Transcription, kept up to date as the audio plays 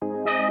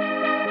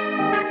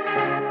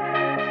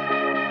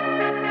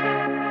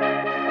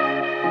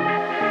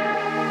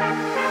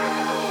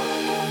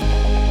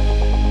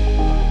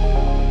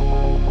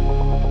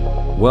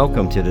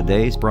Welcome to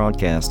today's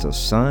broadcast of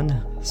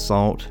Sun,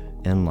 Salt,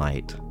 and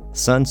Light.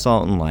 Sun,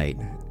 Salt, and Light,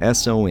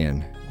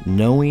 S-O-N,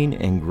 knowing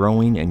and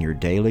growing in your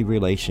daily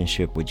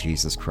relationship with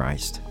Jesus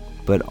Christ,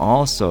 but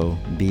also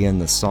being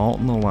the salt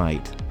and the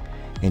light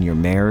in your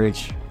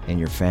marriage, in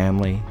your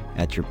family,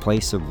 at your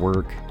place of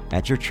work,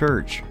 at your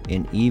church,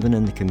 and even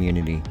in the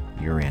community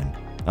you're in.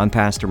 I'm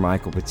Pastor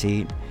Michael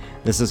Petit.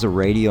 This is a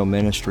radio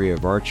ministry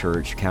of our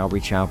church, Calvary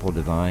Chapel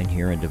Divine,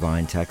 here in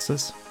Divine,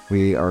 Texas.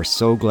 We are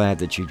so glad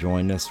that you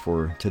joined us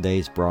for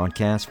today's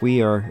broadcast.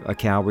 We are a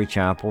Calvary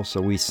Chapel,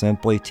 so we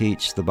simply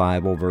teach the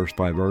Bible verse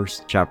by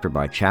verse, chapter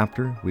by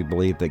chapter. We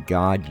believe that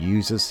God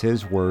uses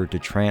His Word to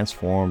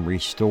transform,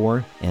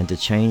 restore, and to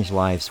change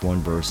lives one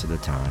verse at a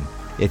time.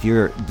 If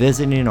you're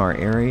visiting our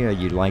area,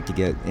 you'd like to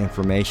get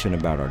information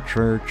about our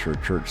church or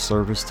church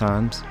service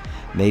times,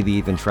 maybe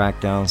even track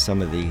down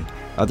some of the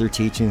other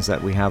teachings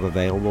that we have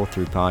available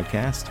through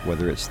podcast,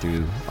 whether it's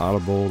through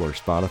Audible or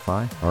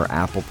Spotify or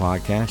Apple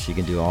Podcasts, you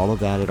can do all of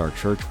that at our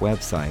church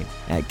website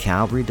at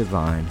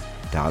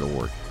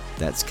calvarydivine.org.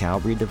 That's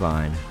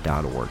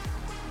calvarydivine.org.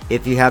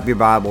 If you have your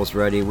Bibles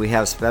ready, we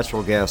have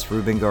special guest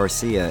Reuben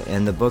Garcia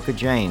in the book of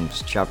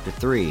James, chapter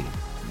 3,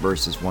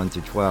 verses 1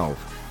 through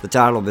 12. The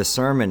title of his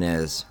sermon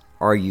is,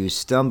 Are You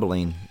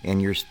Stumbling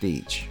in Your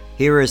Speech?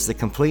 Here is the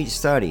complete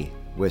study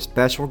with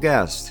special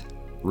guest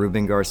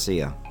Reuben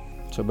Garcia.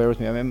 So bear with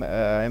me. I'm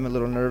a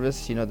little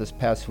nervous. This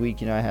past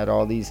week, I had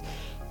all these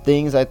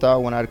things I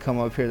thought when I'd come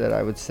up here that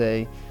I would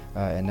say,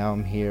 and now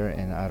I'm here,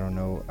 and I don't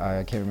know.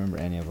 I can't remember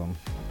any of them.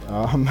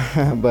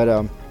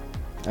 But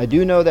I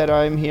do know that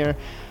I'm here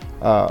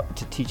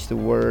to teach the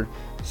Word.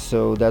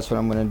 So that's what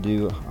I'm going to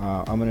do.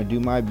 I'm going to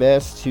do my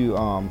best to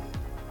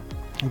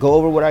go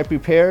over what I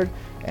prepared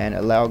and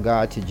allow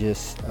God to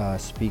just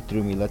speak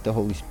through me. Let the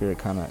Holy Spirit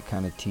kind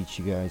of teach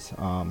you guys.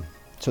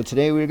 So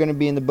today we're going to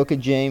be in the book of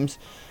James.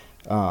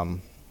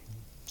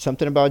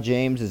 Something about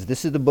James is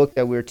this is the book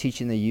that we're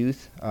teaching the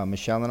youth,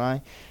 Michelle and I.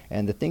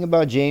 And the thing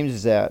about James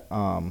is that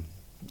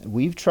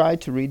we've tried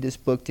to read this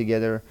book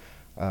together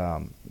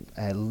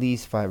at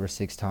least 5 or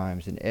 6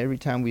 times. And every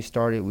time we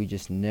start it, we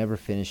just never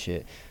finish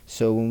it.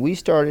 So when we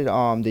started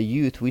the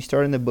youth, we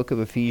started in the book of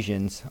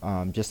Ephesians,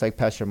 just like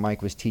Pastor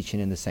Mike was teaching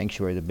in the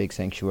sanctuary, the big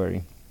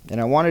sanctuary. And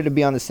I wanted to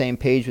be on the same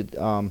page with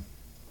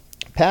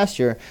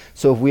Pastor,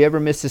 so if we ever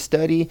miss a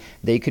study,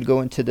 they could go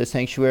into the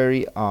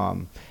sanctuary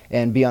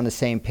and be on the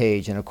same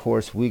page. And of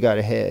course, we got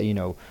ahead.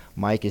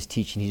 Mike is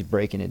teaching; he's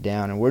breaking it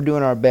down, and we're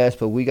doing our best.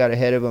 But we got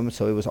ahead of him,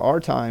 so it was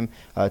our time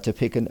to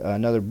pick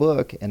another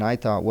book. And I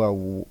thought,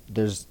 well,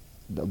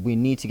 we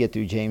need to get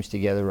through James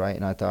together, right?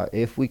 And I thought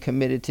if we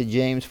committed to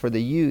James for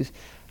the youth,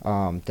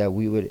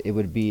 that it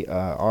would be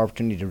our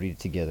opportunity to read it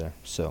together.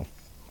 So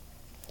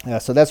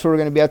that's where we're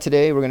going to be at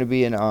today. We're going to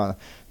be in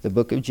the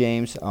book of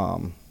James.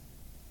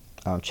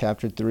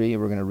 Chapter 3,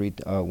 we're going to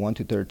read 1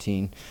 through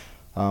 13.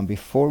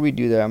 Before we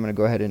do that, I'm going to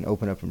go ahead and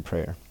open up in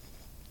prayer.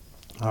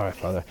 All right,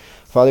 Father.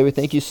 Father, we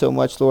thank you so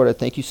much, Lord. I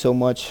thank you so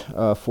much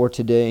for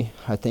today.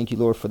 I thank you,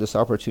 Lord, for this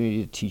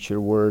opportunity to teach your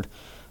word.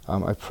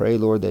 I pray,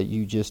 Lord, that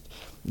you just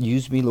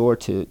use me, Lord,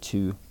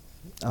 to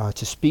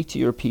speak to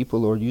your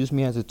people, Lord. Use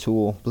me as a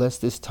tool. Bless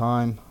this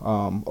time.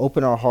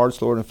 Open our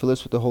hearts, Lord, and fill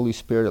us with the Holy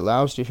Spirit.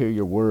 Allow us to hear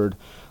your word,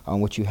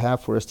 what you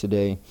have for us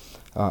today.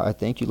 I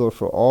thank you, Lord,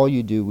 for all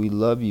you do. We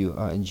love you.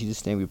 In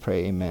Jesus' name we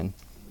pray, amen.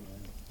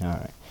 All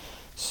right.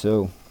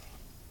 So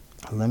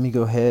let me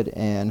go ahead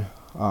and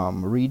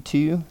read to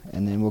you,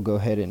 and then we'll go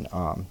ahead and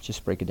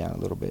just break it down a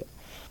little bit.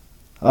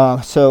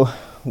 So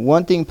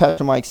one thing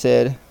Pastor Mike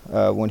said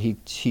when he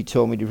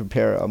told me to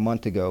prepare a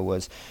month ago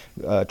was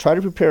try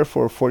to prepare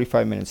for a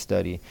 45-minute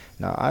study.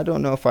 Now, I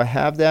don't know if I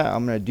have that.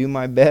 I'm going to do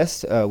my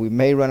best. We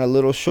may run a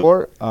little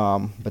short,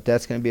 but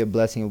that's going to be a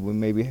blessing. We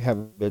maybe have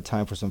a bit of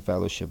time for some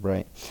fellowship,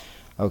 right?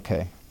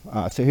 Okay,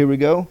 so here we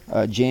go.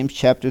 James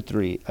chapter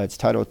 3. It's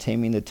titled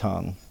Taming the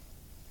Tongue.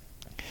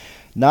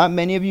 Not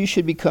many of you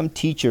should become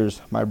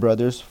teachers, my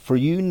brothers, for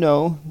you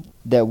know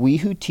that we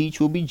who teach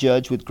will be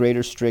judged with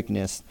greater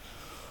strictness.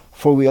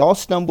 For we all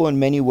stumble in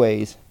many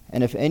ways,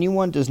 and if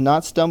anyone does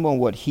not stumble in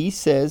what he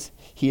says,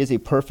 he is a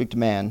perfect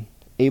man,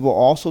 able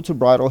also to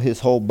bridle his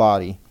whole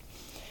body.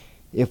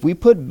 If we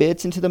put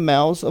bits into the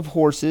mouths of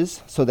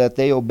horses so that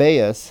they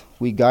obey us,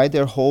 we guide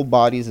their whole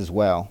bodies as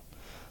well.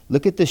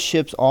 Look at the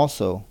ships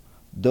also.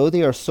 Though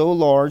they are so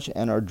large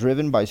and are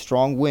driven by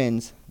strong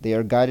winds, they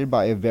are guided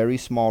by a very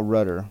small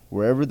rudder,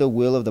 wherever the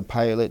will of the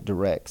pilot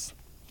directs.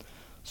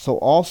 So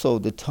also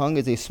the tongue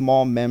is a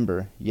small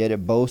member, yet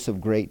it boasts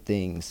of great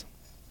things.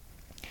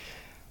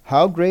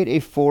 How great a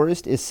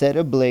forest is set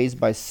ablaze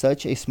by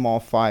such a small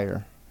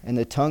fire, and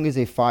the tongue is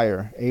a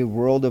fire, a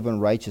world of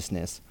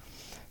unrighteousness.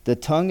 The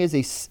tongue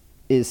is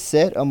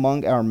set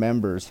among our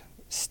members,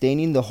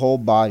 staining the whole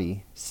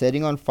body,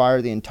 setting on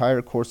fire the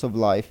entire course of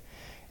life,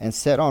 and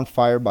set on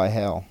fire by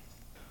hell.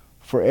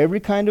 For every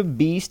kind of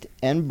beast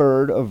and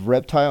bird, of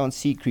reptile and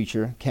sea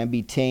creature can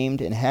be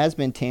tamed and has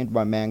been tamed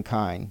by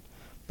mankind,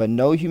 but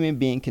no human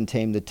being can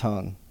tame the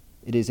tongue.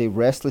 It is a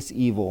restless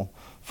evil,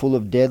 full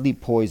of deadly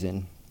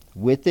poison.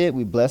 With it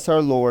we bless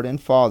our Lord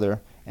and Father,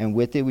 and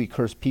with it we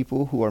curse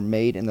people who are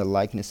made in the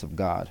likeness of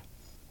God.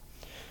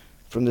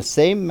 From the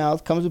same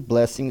mouth comes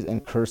blessings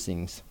and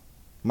cursings.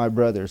 My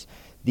brothers,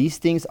 these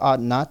things ought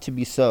not to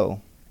be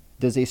so.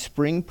 Does a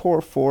spring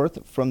pour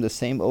forth from the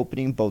same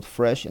opening both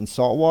fresh and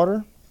salt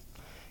water?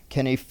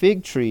 Can a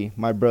fig tree,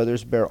 my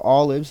brothers, bear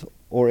olives,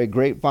 or a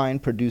grapevine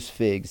produce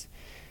figs?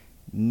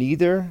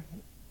 Neither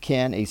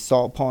can a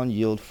salt pond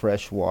yield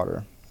fresh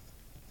water.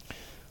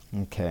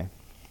 Okay,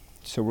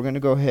 so we're going to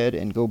go ahead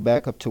and go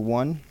back up to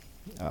 1.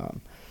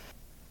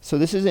 So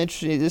this is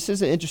interesting. This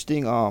is an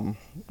interesting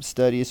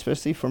study,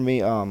 especially for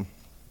me.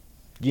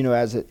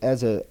 As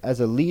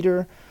a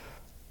leader,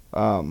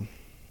 and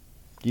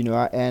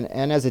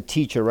as a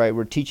teacher, right?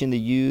 We're teaching the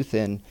youth,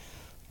 and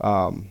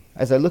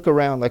as I look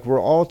around, like,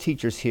 we're all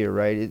teachers here,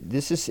 right?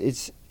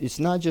 It's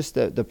not just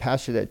the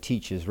pastor that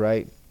teaches,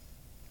 right?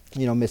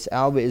 Miss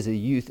Alba is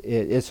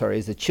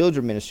a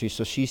children ministry,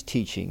 so she's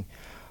teaching.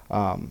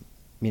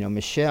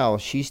 Michelle,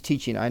 she's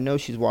teaching. I know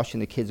she's washing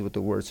the kids with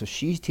the word, so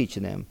she's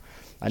teaching them.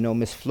 I know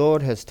Miss Flor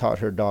has taught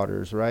her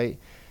daughters, right?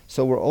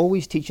 So we're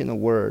always teaching the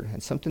word.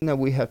 And something that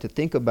we have to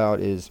think about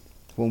is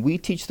when we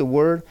teach the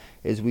word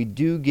is we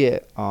do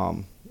get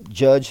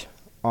judged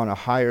on a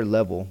higher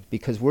level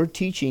because we're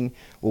teaching,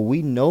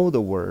 we know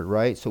the word,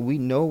 right? So we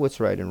know what's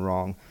right and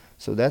wrong.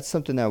 So that's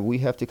something that we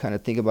have to kind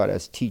of think about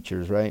as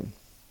teachers, right?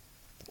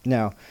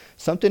 Now,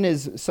 something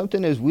is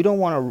we don't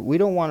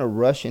want to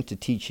rush into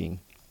teaching,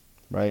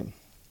 right?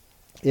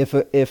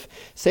 If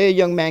say a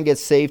young man gets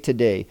saved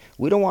today,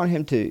 we don't want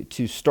him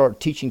to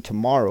start teaching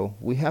tomorrow.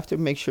 We have to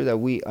make sure that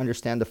we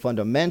understand the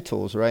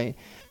fundamentals, right?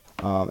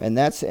 And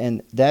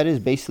that is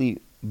basically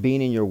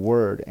being in your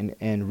word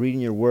and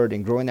reading your word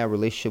and growing that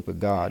relationship with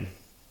God.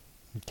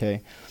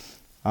 Okay.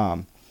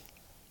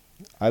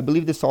 I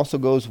believe this also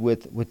goes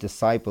with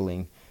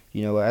discipling.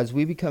 As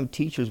we become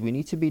teachers, we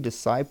need to be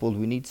discipled.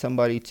 We need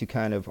somebody to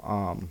kind of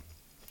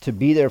to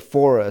be there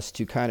for us,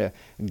 to kind of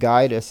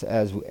guide us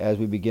as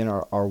we begin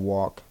our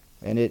walk.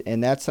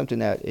 And that's something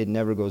that it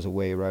never goes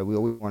away, right? We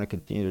always want to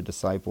continue to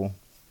disciple.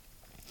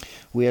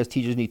 We as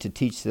teachers need to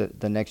teach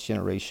the next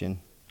generation.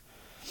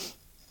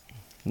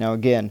 Now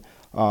again,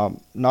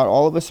 not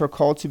all of us are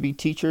called to be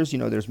teachers.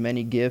 There's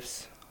many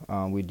gifts.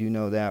 We do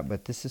know that,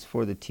 but this is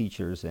for the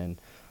teachers, and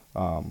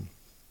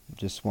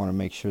just want to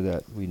make sure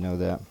that we know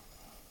that.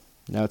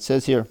 Now it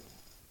says here,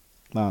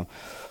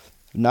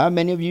 not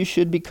many of you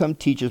should become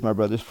teachers, my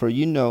brothers, for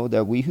you know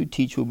that we who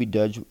teach will be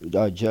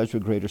judged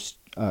with greater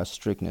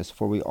strictness,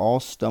 for we all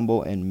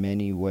stumble in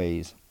many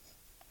ways.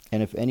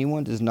 And if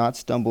anyone does not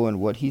stumble in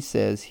what he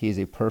says, he is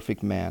a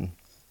perfect man.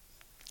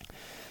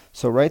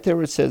 So right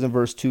there it says in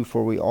verse 2,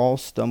 for we all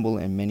stumble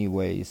in many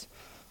ways.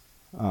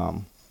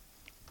 Stumbling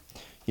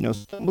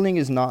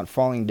is not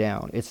falling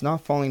down. It's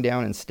not falling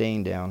down and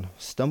staying down.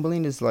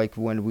 Stumbling is like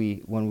when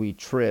we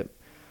trip.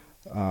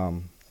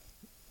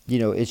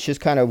 It's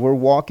just kind of, we're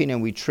walking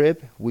and we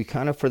trip. We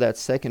kind of for that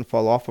second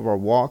fall off of our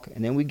walk,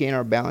 and then we gain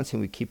our balance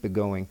and we keep it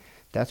going.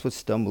 That's what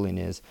stumbling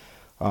is.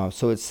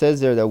 So it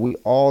says there that we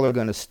all are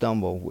going to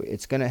stumble.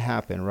 It's going to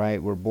happen,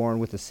 right? We're born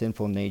with a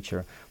sinful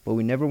nature, but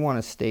we never want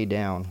to stay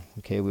down.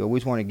 Okay, we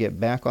always want to get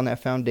back on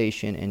that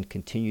foundation and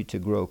continue to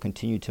grow,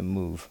 continue to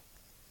move.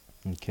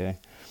 Okay.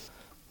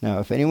 Now,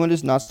 if anyone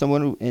does not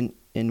stumble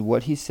in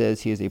what he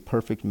says, he is a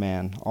perfect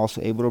man, also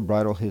able to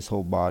bridle his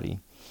whole body.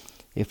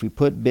 If we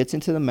put bits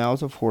into the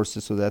mouths of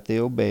horses so that they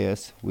obey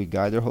us, we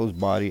guide their whole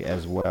body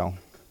as well.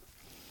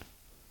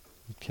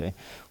 Okay.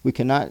 We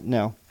cannot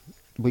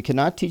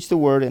teach the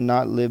word and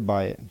not live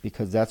by it,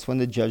 because that's when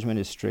the judgment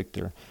is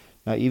stricter.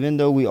 Now, even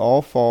though we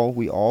all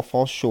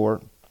fall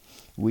short,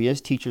 we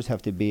as teachers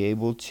have to be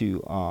able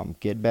to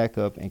get back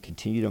up and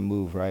continue to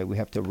move, right? We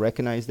have to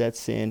recognize that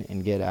sin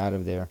and get out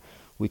of there.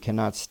 We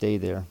cannot stay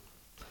there.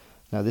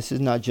 Now, this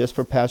is not just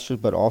for pastors,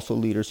 but also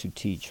leaders who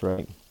teach,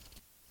 right?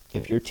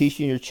 If you're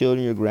teaching your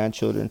children, your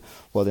grandchildren,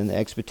 well, then the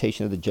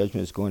expectation of the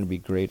judgment is going to be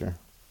greater.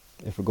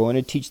 If we're going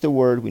to teach the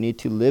word, we need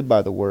to live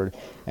by the word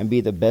and be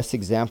the best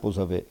examples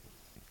of it.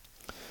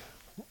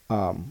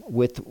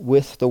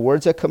 With the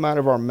words that come out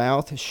of our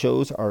mouth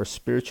shows our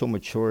spiritual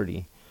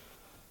maturity,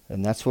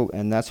 and that's what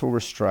we're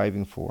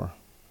striving for.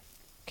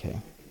 Okay,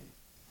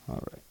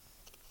 all right.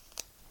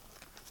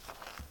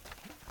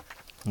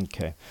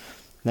 Okay.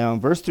 Now in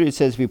verse 3 it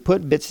says, we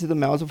put bits to the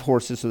mouths of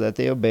horses so that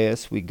they obey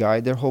us. We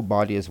guide their whole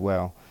body as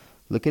well.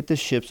 Look at the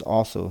ships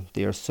also.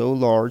 They are so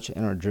large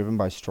and are driven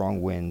by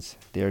strong winds.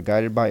 They are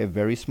guided by a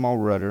very small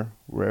rudder,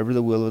 wherever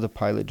the will of the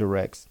pilot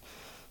directs.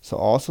 So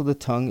also the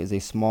tongue is a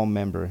small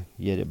member,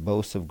 yet it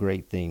boasts of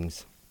great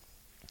things.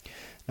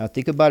 Now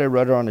think about a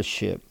rudder on a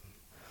ship.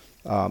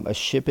 A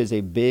ship is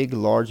a big,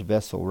 large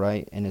vessel,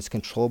 right? And it's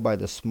controlled by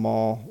the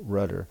small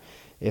rudder.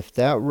 If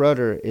that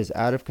rudder is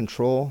out of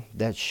control,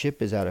 that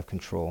ship is out of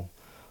control.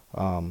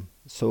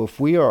 So if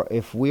we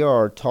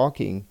are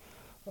talking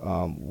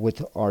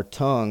with our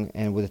tongue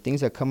and with the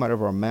things that come out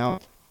of our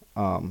mouth,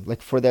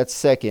 like for that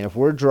second, if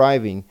we're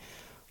driving,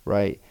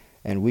 right,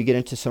 and we get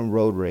into some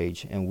road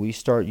rage and we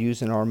start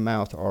using our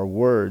mouth, our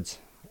words,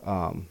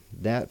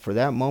 that for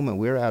that moment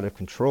we're out of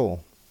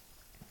control.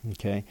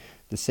 Okay,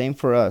 The same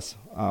for us.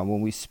 When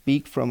we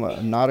speak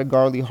from not a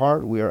godly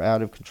heart, we are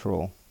out of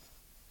control.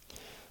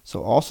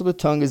 So also the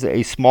tongue is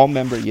a small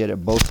member, yet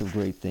it boasts of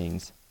great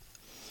things.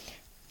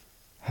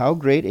 How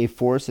great a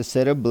forest is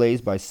set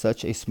ablaze by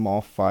such a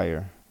small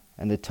fire.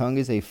 And the tongue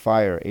is a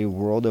fire, a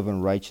world of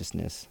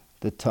unrighteousness.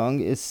 The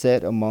tongue is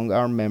set among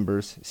our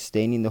members,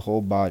 staining the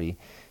whole body,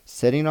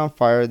 setting on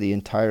fire the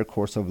entire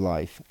course of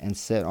life, and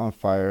set on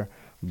fire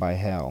by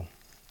hell.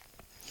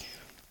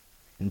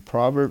 In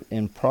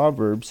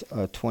Proverbs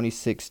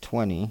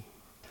 26:20,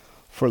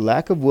 for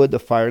lack of wood the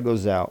fire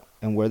goes out,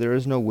 and where there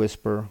is no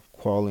whisper,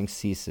 quarreling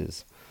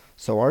ceases.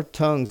 So our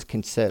tongues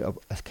can set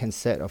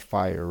a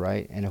fire,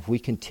 right? And if we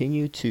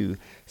continue to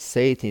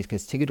say things,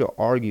 continue to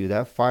argue,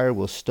 that fire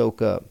will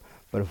stoke up.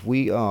 But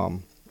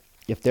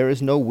if there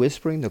is no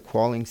whispering, the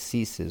quarreling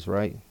ceases,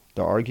 right?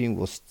 The arguing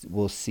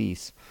will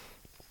cease.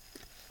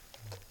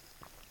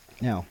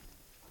 Now,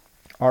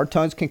 our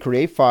tongues can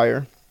create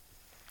fire,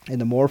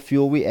 and the more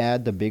fuel we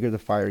add, the bigger the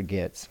fire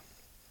gets.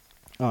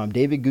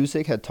 David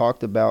Gusick had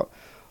talked about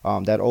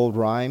that old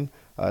rhyme,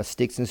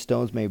 sticks and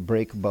stones may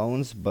break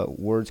bones, but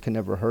words can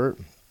never hurt.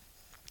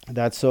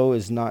 That so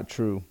is not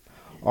true.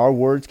 Our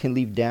words can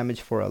leave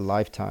damage for a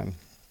lifetime.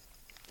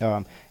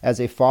 As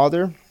a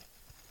father,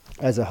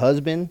 as a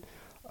husband,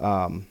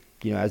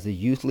 as a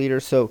youth leader.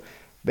 So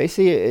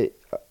basically,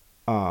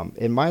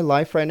 in my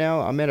life right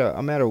now, I'm at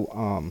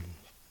an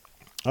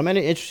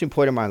interesting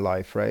point in my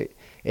life, right?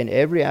 In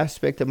every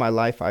aspect of my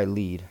life, I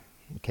lead.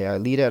 Okay, I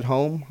lead at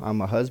home.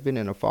 I'm a husband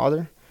and a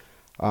father.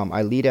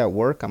 I lead at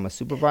work. I'm a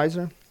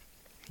supervisor.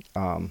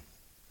 I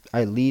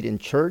lead in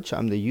church.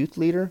 I'm the youth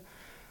leader.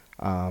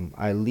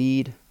 I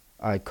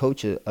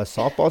coach a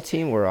softball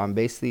team where I'm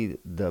basically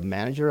the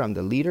manager. I'm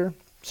the leader.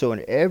 So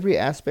in every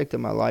aspect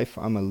of my life,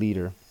 I'm a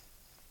leader,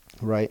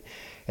 right?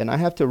 And I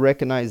have to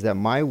recognize that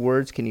my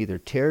words can either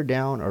tear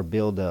down or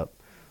build up,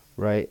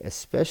 right?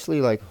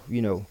 Especially like,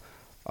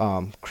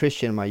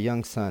 Christian, my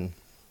young son.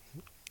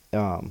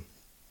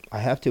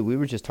 We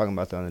were just talking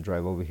about that on the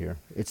drive over here.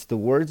 It's the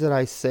words that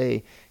I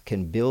say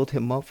can build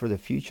him up for the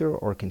future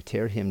or can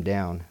tear him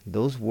down.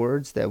 Those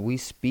words that we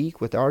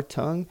speak with our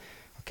tongue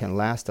can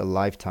last a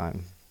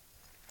lifetime.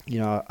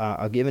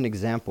 I'll give an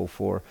example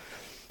for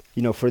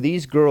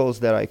these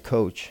girls that I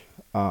coach.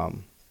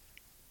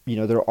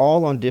 They're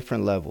all on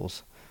different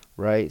levels,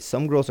 right?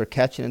 Some girls are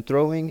catching and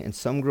throwing, and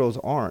some girls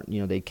aren't.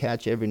 They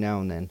catch every now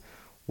and then.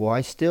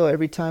 Well,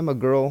 every time a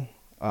girl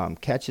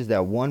catches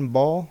that one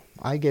ball,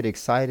 I get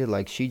excited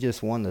like she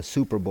just won the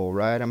Super Bowl,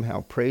 right?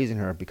 I'm praising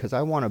her because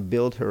I want to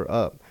build her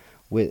up.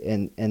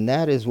 And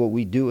that is what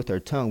we do with our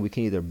tongue. We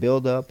can either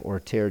build up or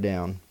tear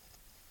down.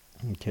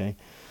 Okay,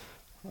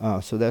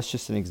 so that's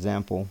just an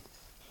example.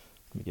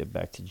 Let me get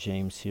back to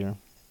James here.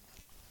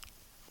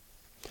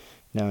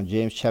 Now in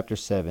James chapter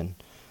 7,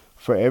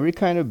 for every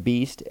kind of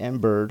beast and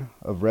bird,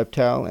 of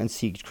reptile and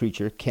sea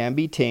creature can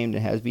be tamed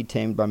and has been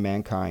tamed by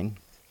mankind,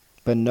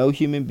 but no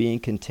human being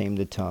can tame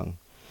the tongue.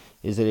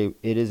 It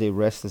is a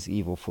restless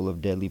evil full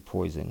of deadly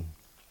poison.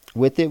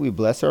 With it we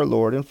bless our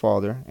Lord and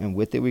Father, and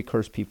with it we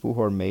curse people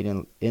who are made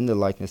in the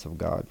likeness of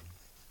God.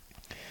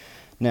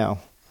 Now,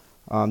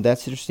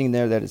 that's interesting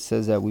there that it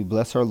says that we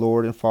bless our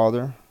Lord and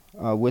Father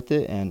with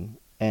it, and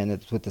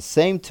it's with the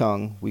same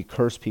tongue we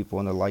curse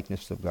people in the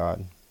likeness of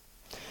God.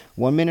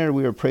 One minute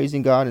we are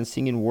praising God and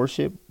singing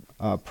worship,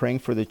 praying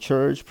for the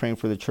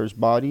church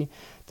body.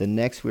 The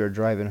next we are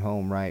driving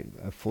home, right,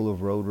 full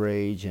of road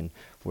rage, and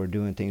we're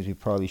doing things we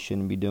probably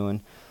shouldn't be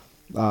doing.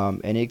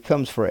 And it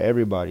comes for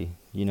everybody.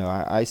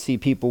 I see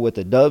people with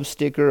a Dove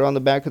sticker on the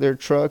back of their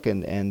truck,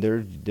 and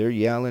they're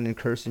yelling and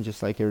cursing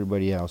just like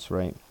everybody else,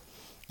 right?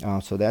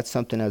 So that's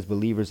something as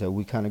believers that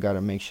we kind of got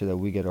to make sure that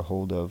we get a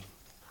hold of.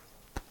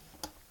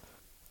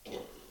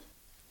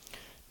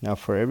 Now,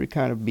 for every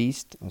kind of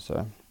beast,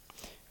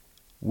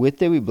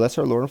 with it we bless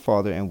our Lord and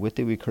Father, and with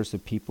it we curse the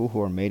people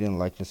who are made in the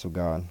likeness of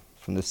God.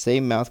 From the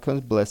same mouth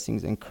comes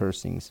blessings and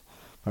cursings.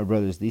 My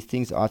brothers, these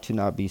things ought to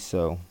not be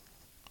so.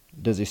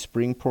 Does a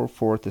spring pour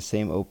forth the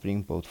same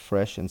opening, both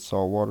fresh and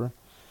salt water?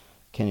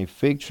 Can a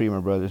fig tree, my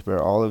brothers,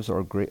 bear olives,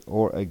 or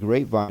a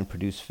grapevine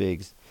produce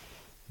figs?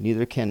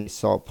 Neither can a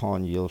salt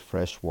pond yield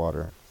fresh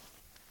water.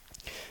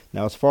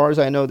 Now, as far as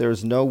I know, there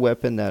is no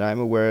weapon that I'm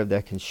aware of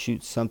that can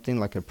shoot something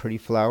like a pretty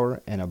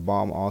flower and a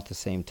bomb all at the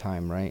same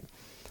time, right?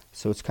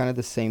 So it's kind of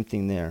the same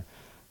thing there.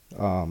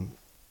 Does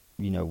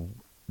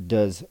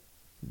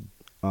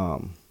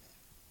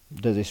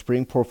a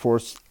spring pour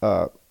forth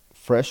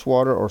fresh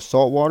water or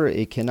salt water?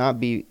 It cannot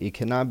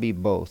be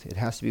both. It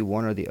has to be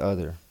one or the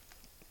other.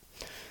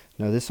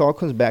 Now, this all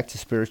comes back to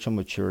spiritual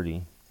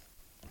maturity,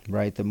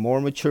 right? The more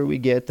mature we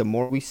get, the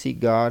more we seek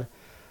God,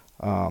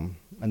 and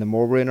the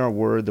more we're in our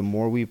Word, the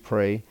more we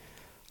pray,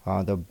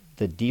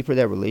 the deeper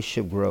that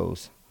relationship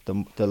grows.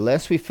 The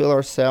less we fill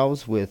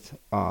ourselves with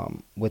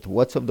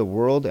what's of the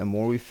world, and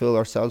more we fill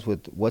ourselves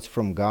with what's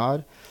from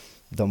God,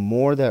 the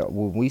more that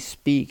when we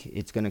speak,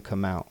 it's going to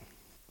come out.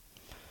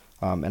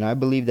 And I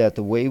believe that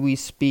the way we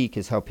speak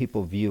is how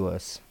people view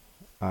us.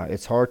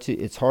 It's hard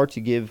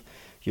to give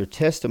your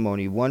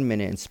testimony 1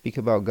 minute and speak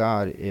about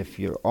God if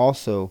you're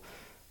also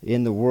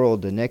in the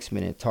world the next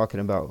minute talking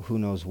about who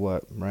knows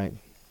what, right?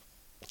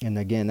 And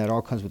again, that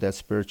all comes with that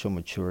spiritual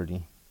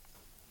maturity.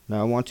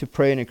 Now, I want to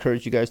pray and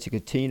encourage you guys to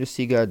continue to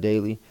see God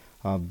daily,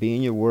 be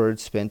in your word,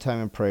 spend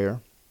time in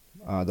prayer.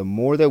 The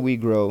more that we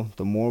grow,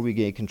 the more we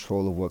gain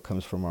control of what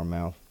comes from our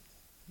mouth,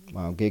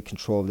 get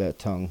control of that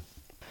tongue.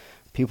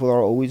 People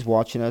are always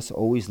watching us,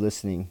 always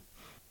listening.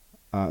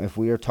 If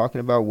we are talking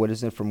about what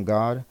isn't from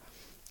God,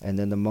 and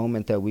then the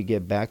moment that we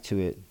get back to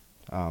it,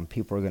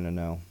 people are going to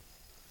know.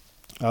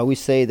 I always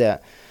say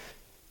that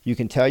you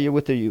can tell you're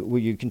with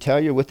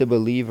the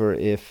believer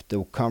if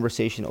the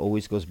conversation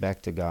always goes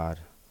back to God.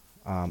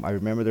 I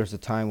remember there was a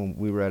time when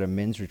we were at a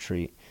men's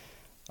retreat,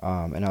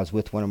 and I was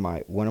with one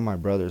of my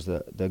brothers,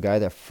 the guy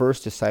that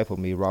first discipled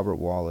me, Robert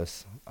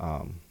Wallace,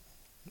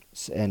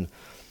 and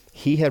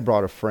he had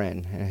brought a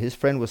friend, and his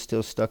friend was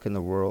still stuck in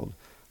the world.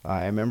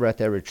 I remember at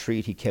that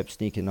retreat, he kept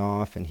sneaking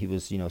off, and he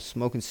was,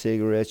 smoking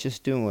cigarettes,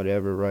 just doing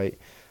whatever, right?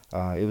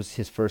 It was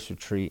his first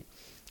retreat.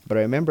 But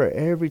I remember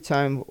every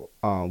time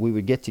we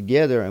would get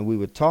together and we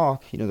would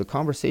talk, the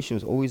conversation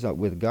was always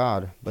with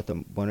God. But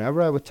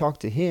whenever I would talk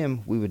to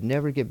him, we would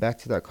never get back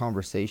to that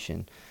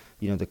conversation.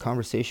 The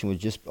conversation would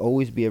just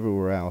always be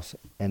everywhere else.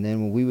 And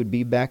then when we would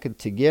be back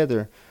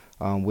together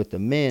with the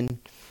men,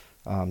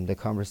 the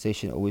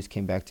conversation always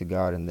came back to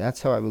God. And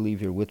that's how I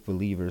believe you're with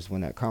believers,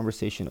 when that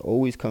conversation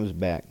always comes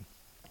back.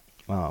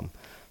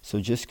 So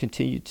just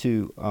continue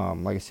to,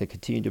 like I said,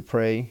 continue to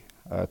pray,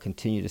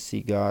 continue to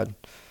seek God.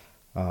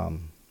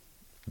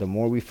 The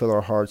more we fill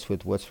our hearts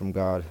with what's from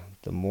God,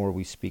 the more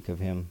we speak of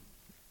Him,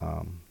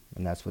 and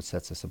that's what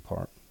sets us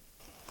apart.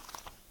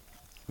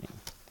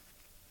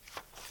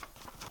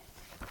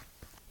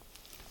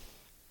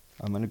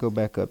 I'm going to go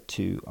back up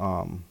to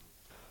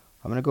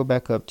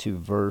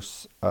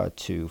verse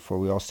 2. For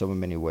we all stumble in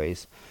many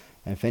ways,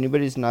 and if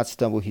anybody does not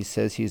stumble, he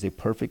says he is a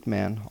perfect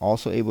man,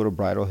 also able to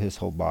bridle his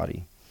whole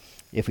body.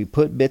 If we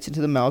put bits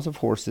into the mouths of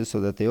horses so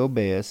that they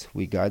obey us,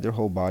 we guide their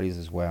whole bodies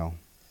as well.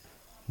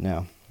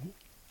 Now,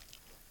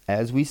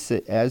 as we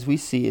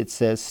see it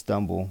says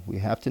stumble, we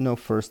have to know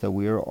first that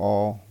we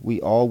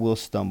all will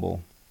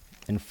stumble.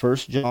 In 1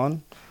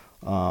 John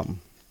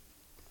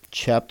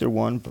chapter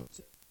 1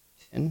 verse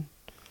 10,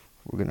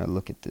 we're going to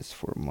look at this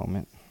for a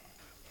moment.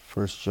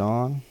 1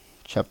 John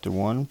chapter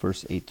 1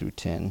 verse 8 through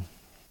 10.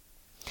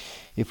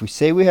 If we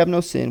say we have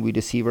no sin, we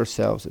deceive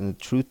ourselves, and the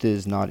truth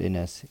is not in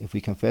us. If we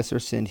confess our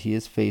sin, He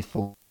is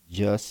faithful,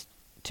 just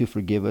to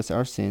forgive us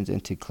our sins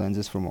and to cleanse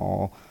us from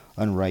all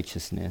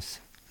unrighteousness.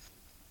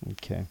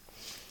 Okay.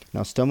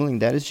 Now, stumbling,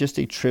 that is just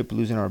a trip,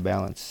 losing our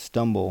balance.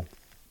 Stumble.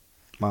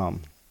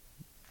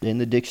 In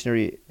the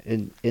dictionary,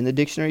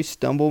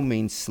 stumble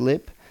means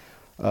slip,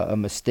 a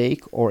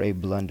mistake, or a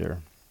blunder.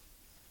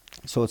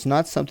 So it's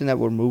not something that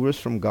will remove us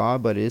from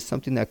God, but it is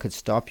something that could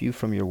stop you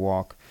from your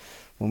walk.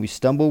 When we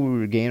stumble, we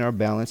regain our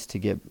balance to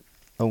get.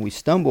 When we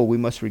stumble, we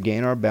must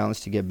regain our balance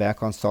to get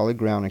back on solid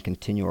ground and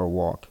continue our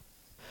walk.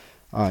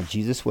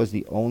 Jesus was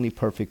the only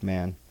perfect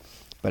man.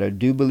 But I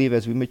do believe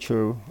as we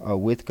mature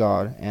with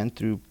God and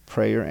through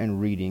prayer and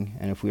reading,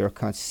 and if we are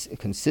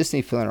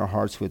consistently filling our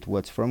hearts with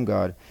what's from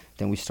God,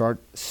 then we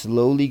start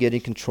slowly getting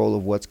control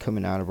of what's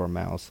coming out of our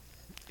mouths.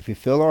 If we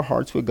fill our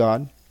hearts with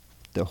God,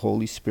 the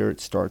Holy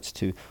Spirit starts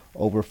to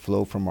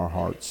overflow from our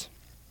hearts.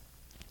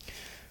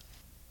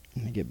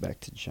 Let me get back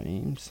to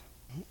James.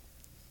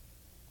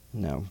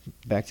 Now,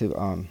 back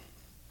to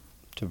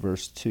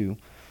verse 2.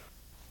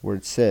 Where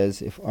it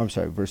says,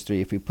 verse 3,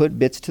 if we put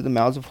bits to the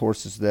mouths of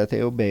horses so that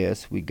they obey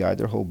us, we guide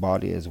their whole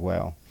body as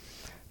well.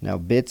 Now,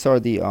 bits are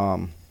the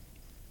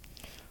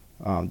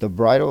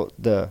bridle.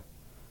 The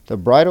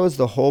bridle is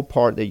the whole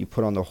part that you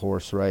put on the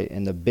horse, right?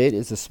 And the bit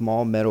is a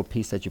small metal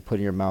piece that you put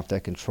in your mouth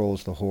that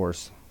controls the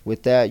horse.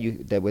 With that,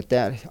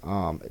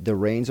 the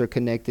reins are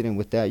connected, and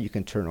with that, you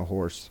can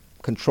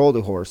control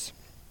the horse.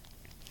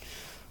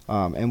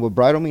 And what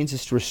bridle means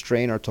is to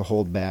restrain or to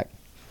hold back.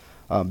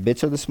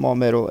 Bits are the small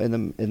metal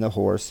in the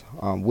horse.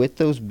 With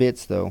those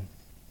bits, though,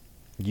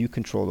 you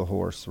control the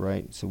horse,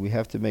 right? So we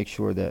have to make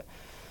sure that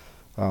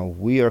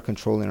we are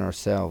controlling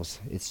ourselves.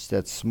 It's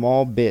that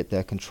small bit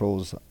that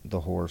controls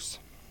the horse.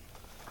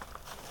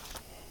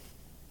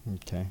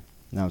 Okay.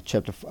 Now,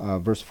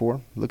 verse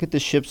 4. Look at the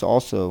ships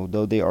also.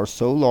 Though they are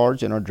so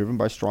large and are driven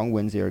by strong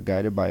winds, they are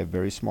guided by a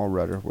very small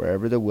rudder,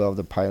 wherever the will of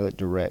the pilot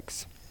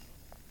directs.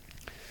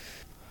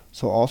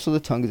 So also the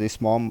tongue is a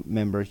small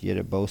member, yet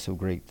it boasts of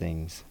great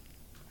things.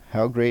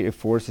 How great a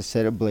force is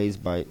set ablaze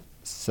by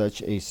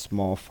such a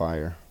small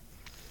fire.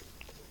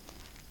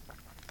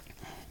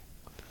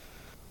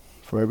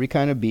 For every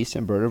kind of beast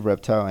and bird of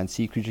reptile and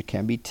sea creature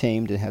can be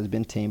tamed and has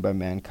been tamed by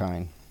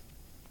mankind.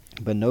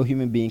 But no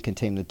human being can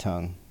tame the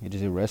tongue. It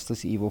is a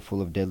restless evil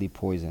full of deadly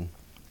poison.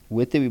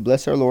 With it we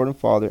bless our Lord and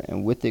Father,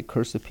 and with it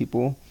curse the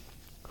people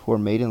who are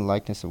made in the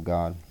likeness of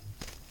God.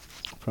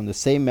 From the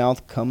same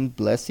mouth come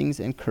blessings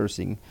and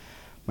cursing.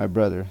 My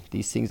brother,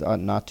 these things ought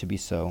not to be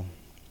so.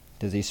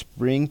 Does a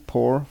spring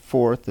pour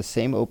forth the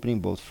same opening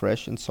both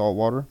fresh and salt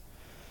water?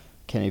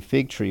 Can a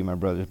fig tree, my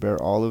brothers,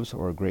 bear olives,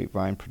 or a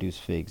grapevine produce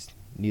figs?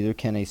 Neither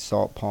can a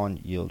salt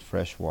pond yield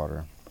fresh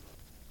water.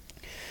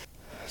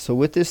 So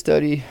with this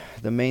study,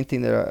 the main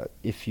thing that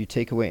if you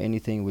take away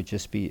anything would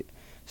just be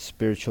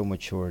spiritual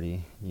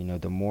maturity.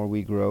 The more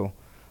we grow,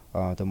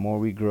 the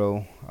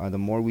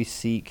more we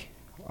seek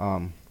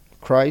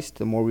Christ,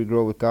 the more we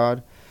grow with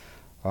God,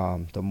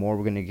 the more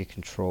we're going to get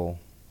control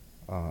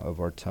of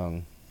our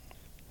tongue.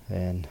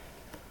 And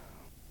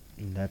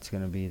that's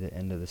going to be the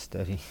end of the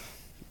study.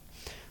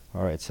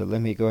 All right, so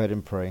let me go ahead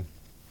and pray.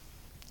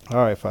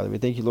 All right, Father, we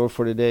thank you, Lord,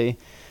 for today.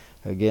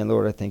 Again,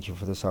 Lord, I thank you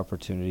for this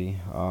opportunity.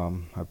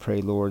 I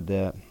pray, Lord,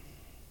 that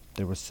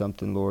there was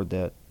something, Lord,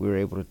 that we were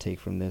able to take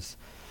from this.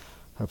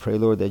 I pray,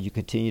 Lord, that you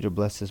continue to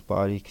bless this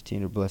body,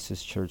 continue to bless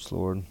this church,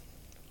 Lord.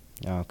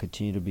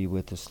 Continue to be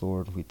with us,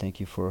 Lord. We thank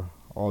you for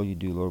all you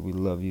do, Lord. We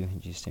love you.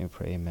 In Jesus' name I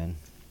pray, amen.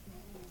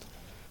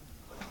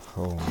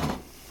 Oh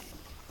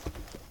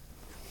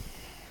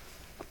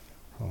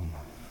my.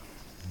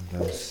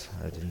 Guys,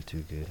 I didn't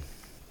do good.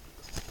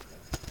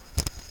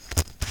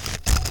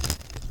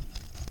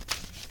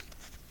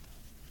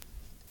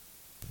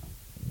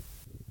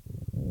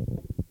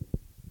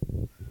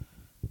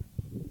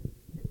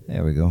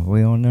 There we go. Are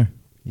we on there?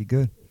 You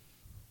good?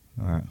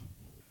 All right.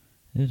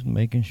 Just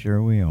making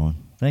sure we on.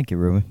 Thank you,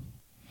 Reuben.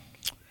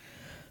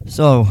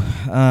 So,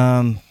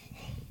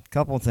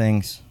 couple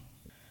things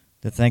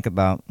to think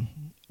about.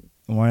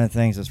 One of the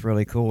things that's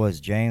really cool is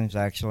James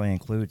actually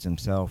includes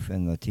himself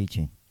in the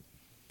teaching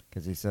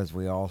because he says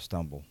we all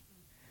stumble.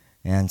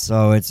 And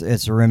so it's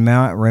a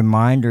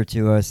reminder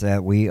to us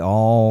that we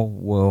all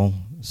will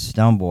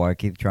stumble. I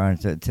keep trying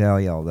to tell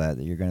y'all that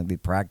you're going to be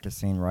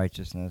practicing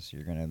righteousness.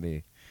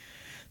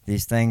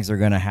 These things are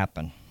going to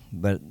happen.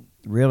 But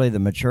really the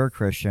mature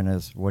Christian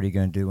is, what are you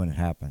going to do when it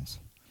happens?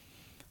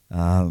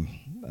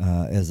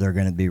 Is there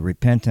going to be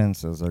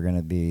repentance? Is there going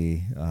to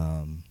be,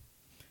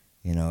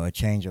 a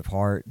change of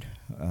heart?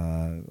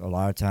 A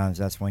lot of times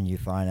that's when you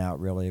find out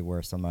really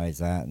where somebody's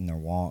at in their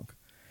walk.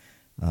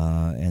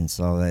 And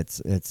so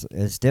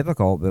it's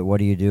difficult, but what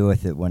do you do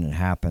with it when it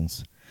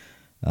happens?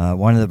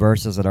 One of the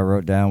verses that I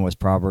wrote down was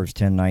Proverbs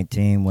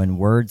 10:19. When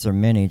words are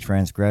many,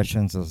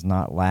 transgressions is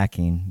not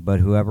lacking,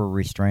 but whoever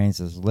restrains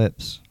his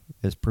lips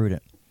is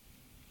prudent.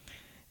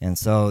 And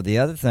so the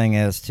other thing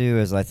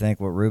is I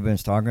think what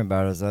Reuben's talking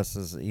about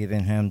is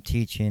even him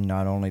teaching,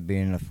 not only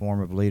being a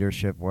form of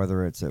leadership,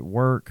 whether it's at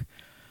work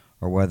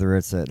or whether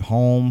it's at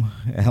home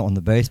on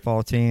the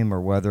baseball team or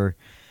whether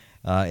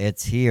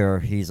it's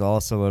here, he's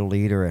also a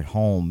leader at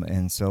home.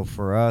 And so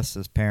for us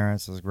as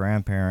parents, as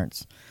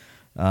grandparents,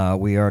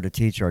 we are to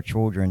teach our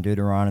children.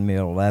 Deuteronomy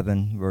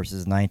 11,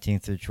 verses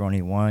 19 through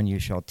 21, you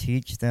shall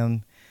teach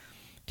them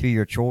to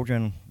your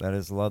children, that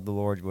is, love the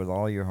Lord with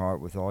all your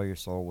heart, with all your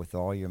soul, with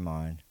all your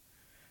mind,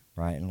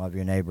 right? And love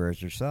your neighbor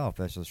as yourself.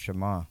 That's the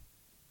Shema.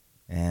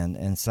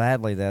 And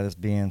sadly, that is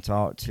being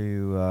taught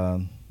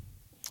to,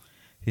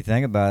 if you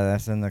think about it,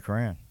 that's in the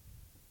Quran.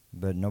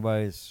 But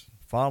nobody's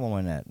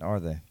following that, are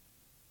they?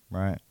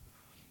 Right?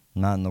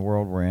 Not in the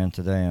world we're in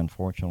today,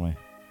 unfortunately.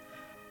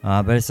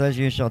 But it says,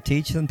 you shall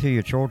teach them to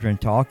your children,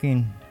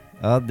 talking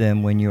of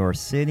them when you are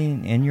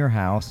sitting in your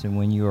house and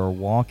when you are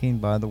walking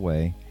by the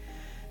way,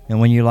 and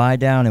when you lie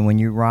down and when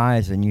you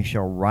rise, and you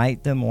shall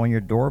write them on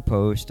your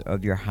doorpost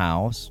of your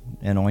house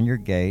and on your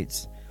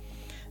gates,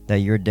 that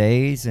your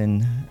days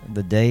and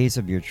the days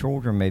of your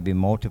children may be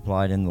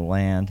multiplied in the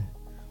land.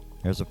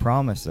 There's a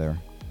promise there,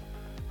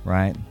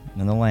 right?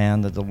 In the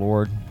land that the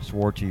Lord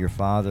swore to your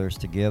fathers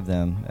to give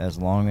them, as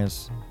long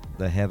as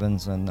the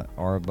heavens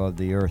are above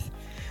the earth.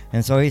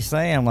 And so he's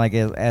saying, like,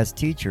 as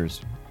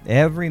teachers,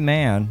 every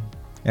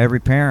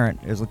parent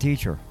is a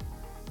teacher,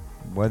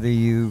 whether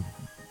you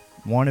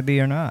want to be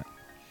or not.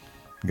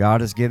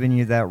 God has given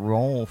you that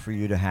role for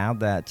you to have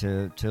that,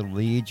 to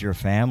lead your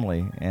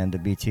family and to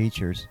be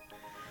teachers.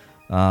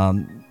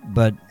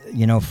 But,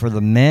 for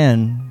the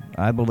men,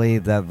 I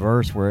believe that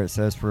verse where it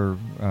says, for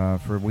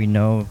we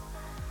know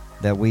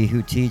that we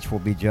who teach will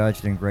be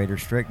judged in greater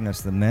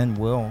strictness, the men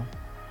will.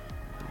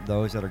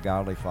 Those that are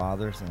godly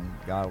fathers and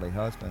godly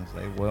husbands,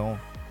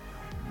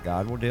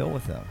 God will deal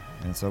with them.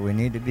 And so we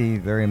need to be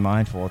very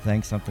mindful. I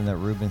think something that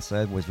Reuben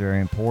said was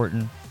very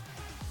important.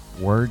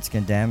 Words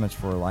can damage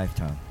for a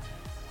lifetime.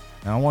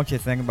 Now I want you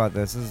to think about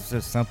this. This is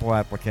just simple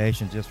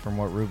application just from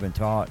what Reuben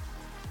taught,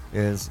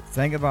 is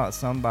think about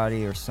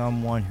somebody or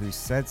someone who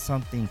said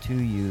something to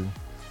you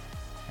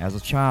as a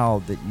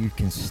child that you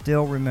can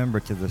still remember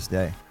to this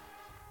day,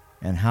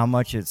 and how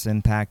much it's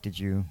impacted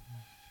you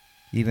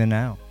even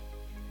now.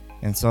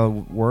 And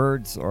so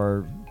words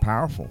are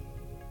powerful.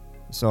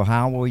 So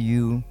how will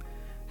you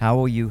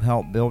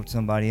help build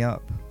somebody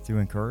up?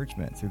 Through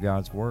encouragement, through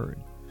God's word.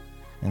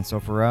 And so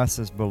for us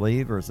as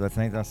believers, I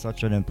think that's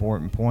such an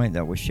important point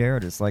that was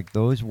shared. It's like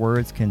those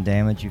words can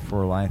damage you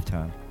for a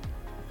lifetime.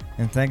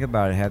 And think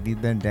about it. Have you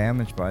been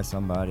damaged by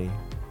somebody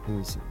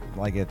who's,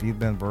 like, if you've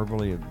been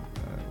verbally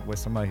with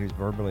somebody who's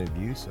verbally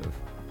abusive,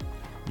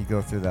 you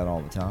go through that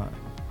all the time.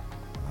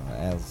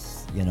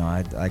 As you know,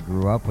 I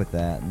grew up with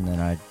that, and then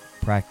I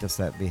practiced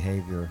that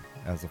behavior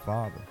as a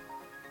father.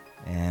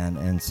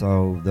 And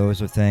so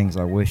those are things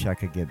I wish I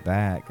could get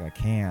back. I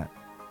can't.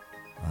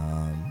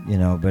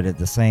 But at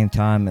the same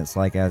time, it's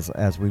like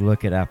as we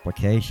look at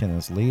application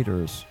as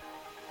leaders,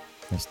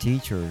 as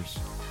teachers,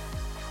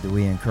 do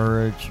we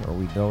encourage? Are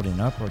we building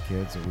up our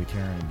kids? Or are we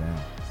tearing them down?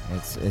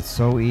 It's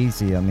so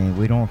easy. I mean,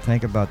 we don't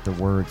think about the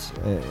words,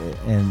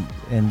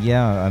 and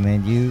yeah, I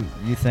mean, you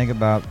think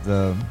about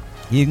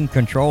you can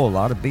control a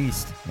lot of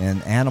beasts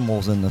and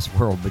animals in this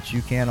world, but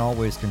you can't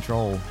always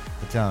control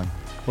the tongue.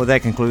 Well,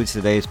 that concludes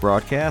today's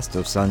broadcast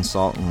of Sun,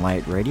 Salt, and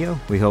Light Radio.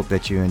 We hope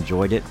that you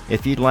enjoyed it.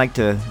 If you'd like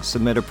to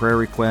submit a prayer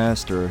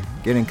request or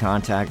get in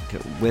contact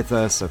with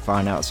us or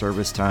find out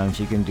service times,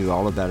 you can do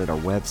all of that at our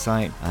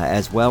website,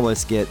 as well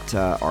as get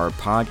our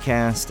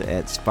podcast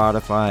at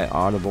Spotify,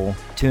 Audible,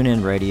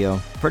 TuneIn Radio.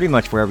 Pretty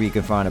much wherever you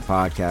can find a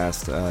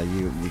podcast,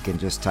 you can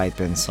just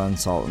type in Sun,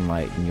 Salt, and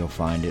Light and you'll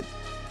find it.